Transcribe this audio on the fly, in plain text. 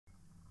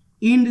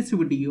In this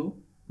video,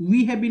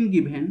 we have been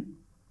given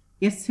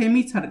a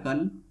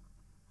semicircle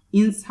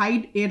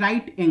inside a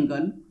right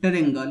angle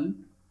triangle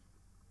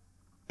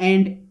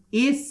and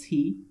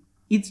AC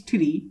is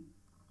 3,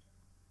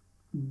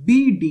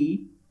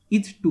 BD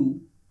is 2.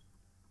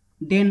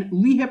 Then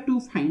we have to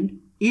find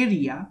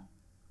area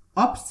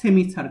of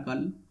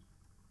semicircle.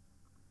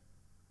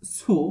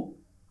 So,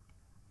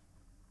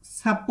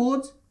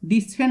 suppose the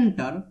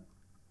center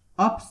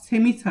of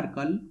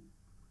semicircle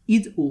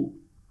is O.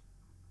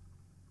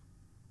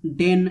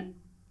 Then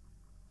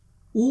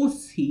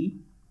OC,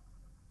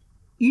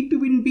 it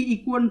will be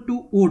equal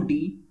to OD,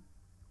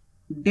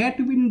 that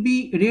will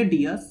be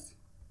radius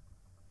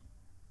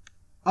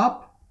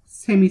of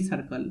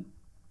semicircle.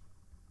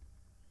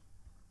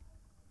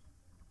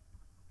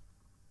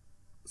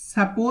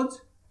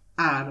 Suppose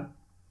R,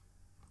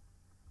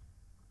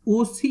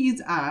 OC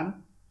is R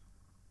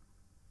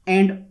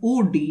and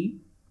OD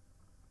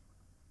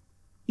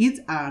is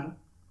R,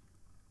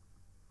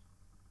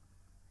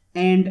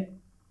 and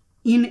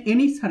in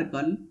any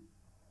circle,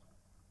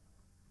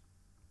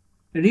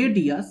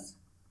 radius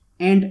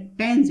and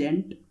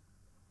tangent,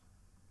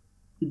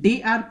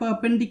 they are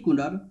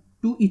perpendicular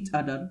to each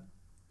other.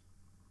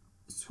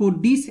 So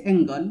this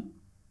angle,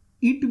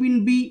 it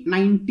will be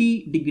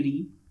 90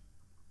 degree,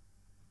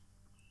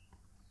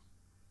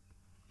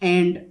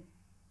 and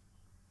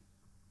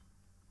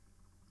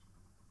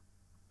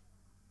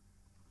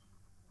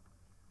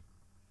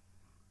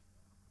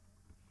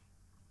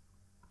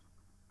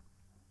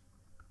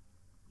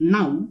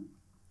now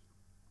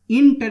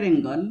in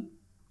triangle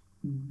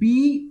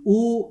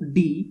BOD,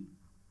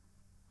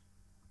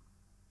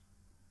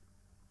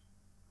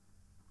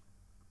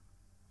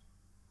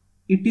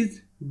 it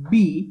is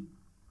BOD,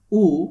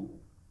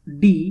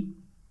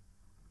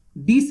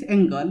 this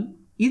angle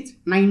is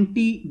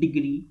 90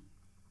 degree,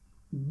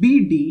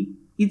 BD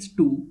is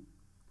 2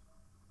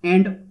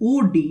 and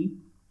OD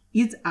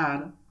is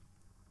R.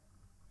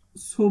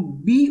 So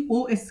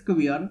BO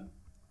square,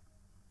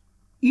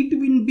 it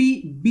will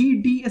be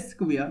BD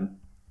square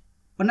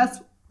plus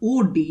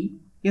OD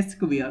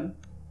square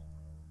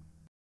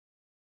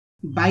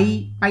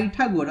by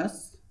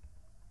Pythagoras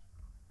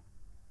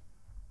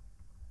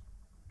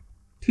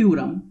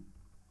theorem,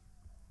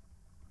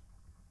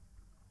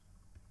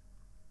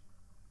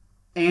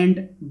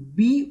 and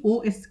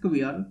BO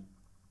square,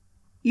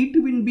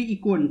 it will be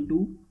equal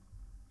to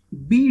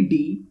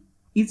BD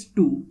is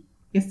 2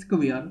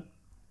 square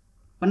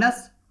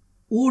plus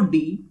OD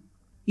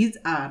is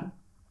R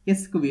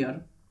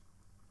square.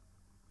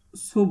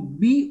 So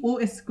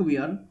BO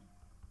square,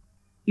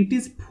 it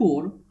is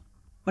 4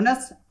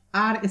 plus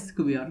R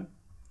square.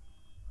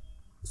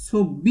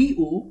 So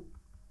BO,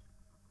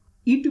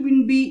 it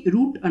will be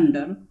root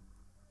under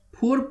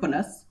 4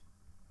 plus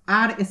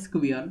R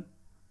square.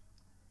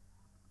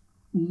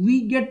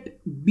 We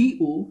get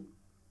BO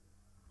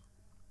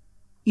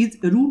is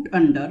root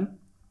under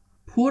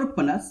 4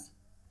 plus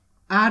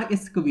R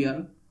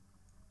square,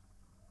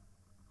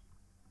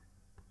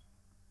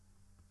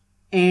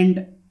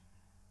 and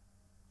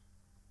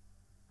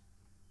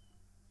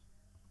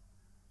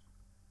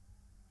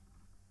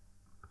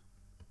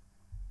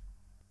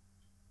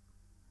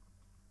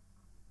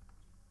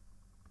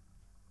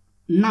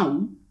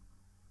now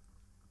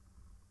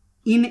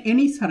in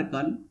any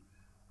circle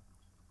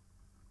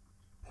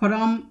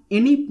from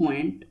any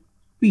point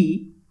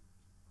P,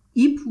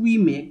 if we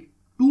make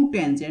two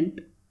tangent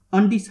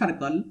on the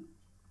circle,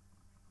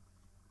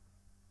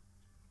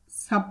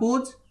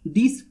 suppose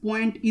this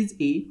point is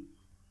A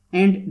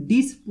and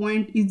this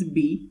point is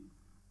B,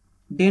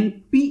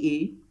 then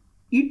PA,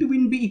 it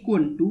will be equal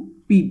to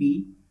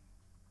PB.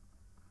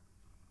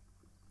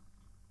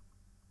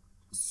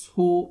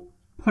 So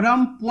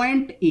from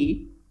point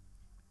A,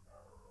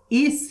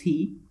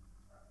 AC,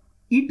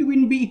 it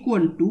will be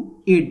equal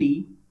to AD.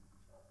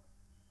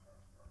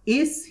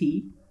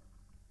 AC,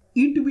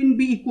 it will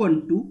be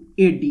equal to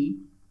AD,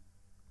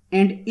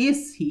 and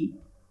AC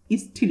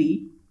is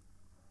 3.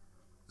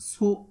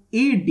 So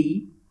AD,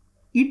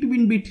 it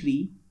will be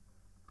 3.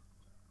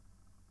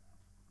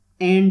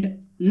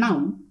 And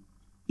now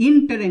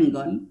in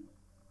triangle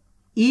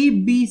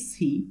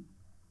ABC,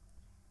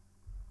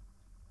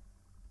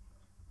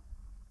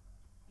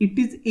 it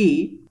is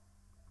A,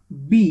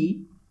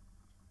 B,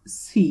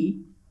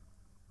 C,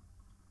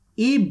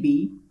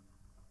 AB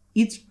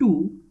is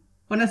 2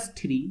 plus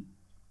 3,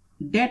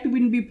 that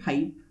will be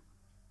 5,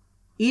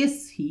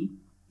 AC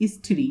is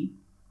 3,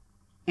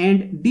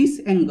 and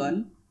this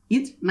angle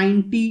is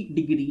 90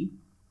 degree.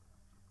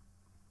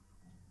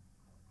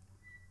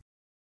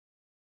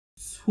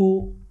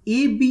 So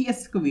AB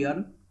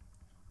square,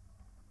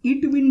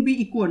 it will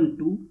be equal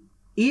to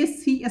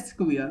AC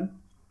square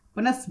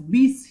plus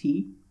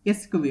BC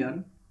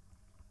square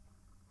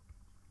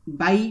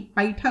by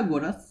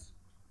Pythagoras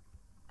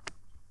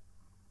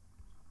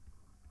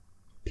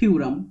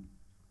theorem,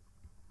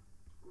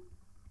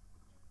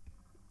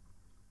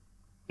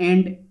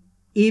 and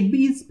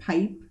AB is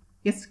 5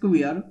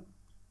 square,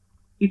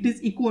 it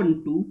is equal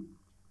to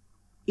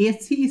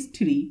AC is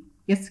 3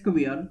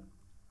 square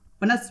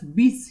plus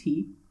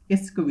BC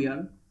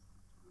square,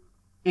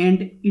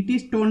 and it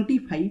is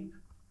 25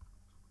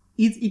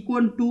 is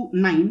equal to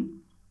 9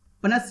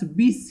 plus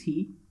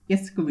BC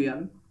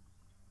square,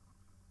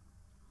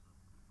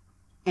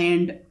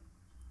 and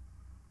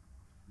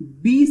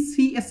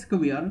BC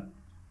square,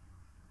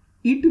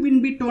 it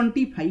will be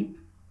 25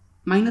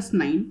 minus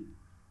 9,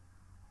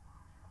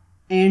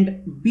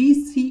 and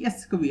BC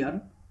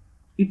square,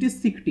 it is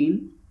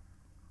 16.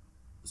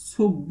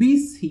 So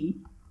BC,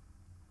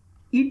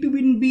 it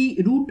will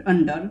be root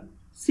under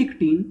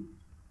 16,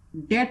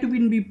 that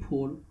will be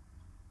 4.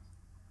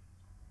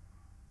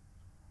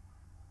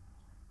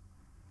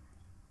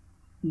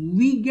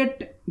 We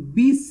get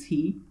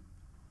BC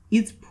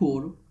is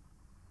 4,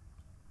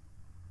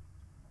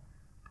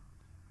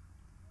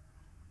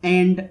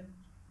 and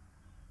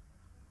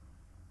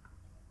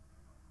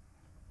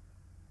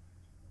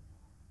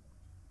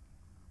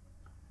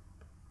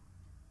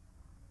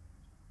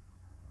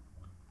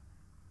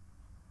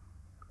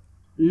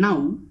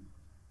now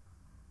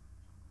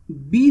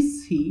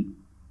BC,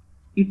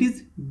 it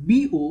is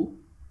BO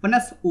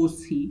plus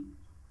OC,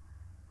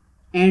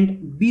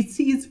 and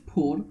BC is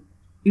 4,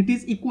 it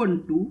is equal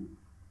to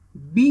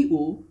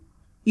BO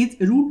is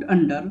root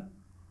under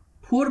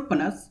 4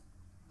 plus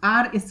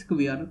R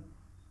square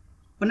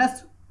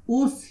plus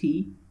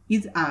OC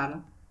is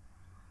R.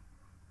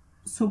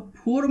 So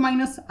 4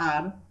 minus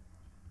R,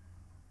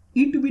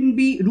 it will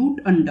be root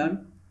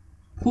under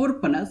 4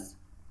 plus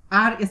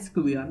R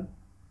square,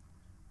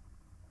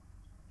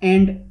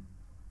 and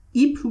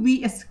if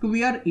we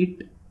square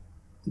it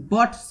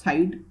both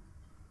side,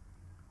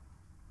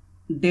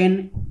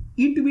 then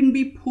it will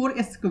be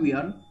 4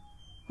 square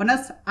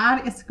plus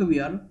R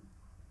square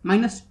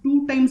minus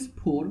 2 times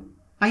 4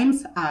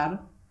 times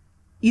R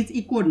is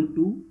equal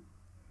to,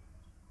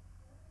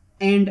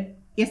 and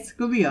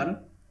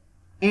square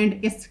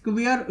and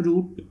square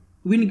root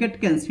will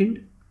get cancelled,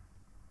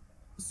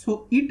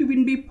 so it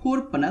will be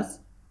 4 plus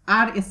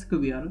R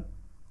square,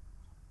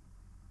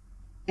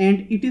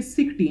 and it is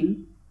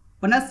 16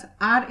 plus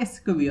R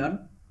square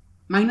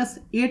minus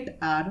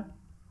 8R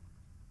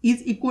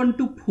is equal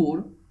to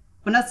 4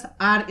 plus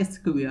R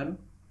square,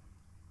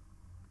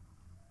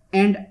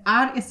 and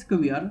R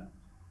square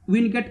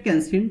will get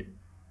cancelled,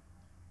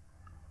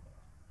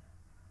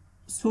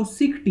 so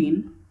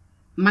 16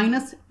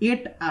 minus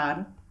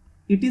 8R,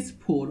 it is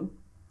 4.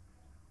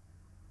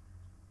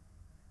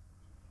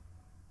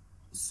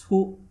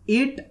 So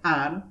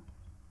 8R,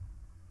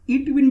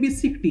 it will be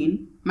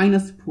 16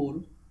 minus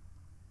 4,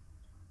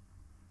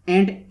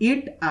 and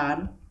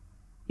 8R,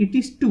 it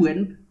is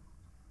 12.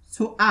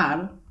 So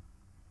R,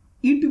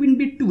 it will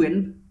be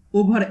 12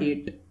 over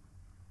 8,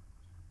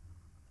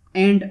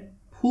 and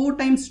 4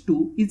 times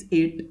 2 is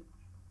 8,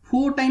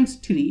 4 times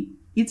 3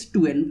 is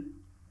 12.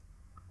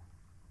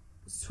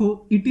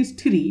 So it is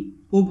 3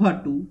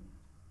 over 2.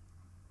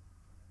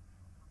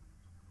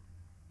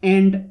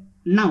 And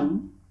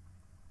now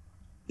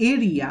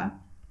area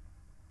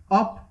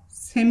of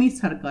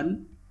semicircle,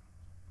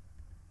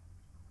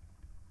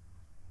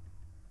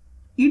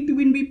 it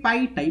will be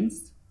pi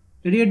times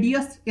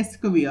radius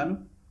square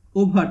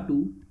over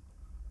 2,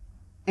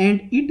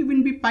 and it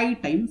will be pi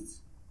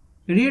times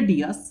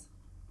radius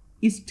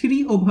is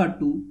 3 over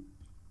 2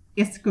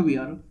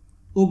 square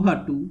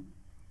over 2,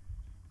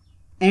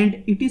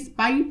 and it is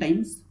pi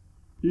times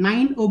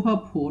 9 over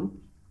 4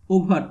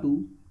 over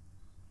 2,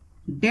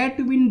 that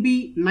will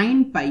be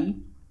 9 pi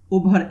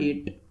over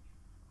 8.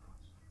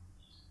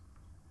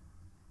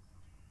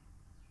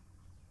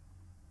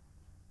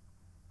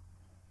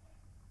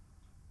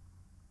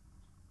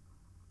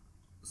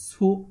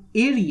 So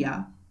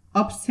area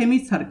of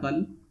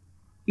semicircle,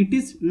 it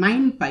is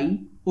 9 pi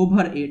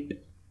over 8.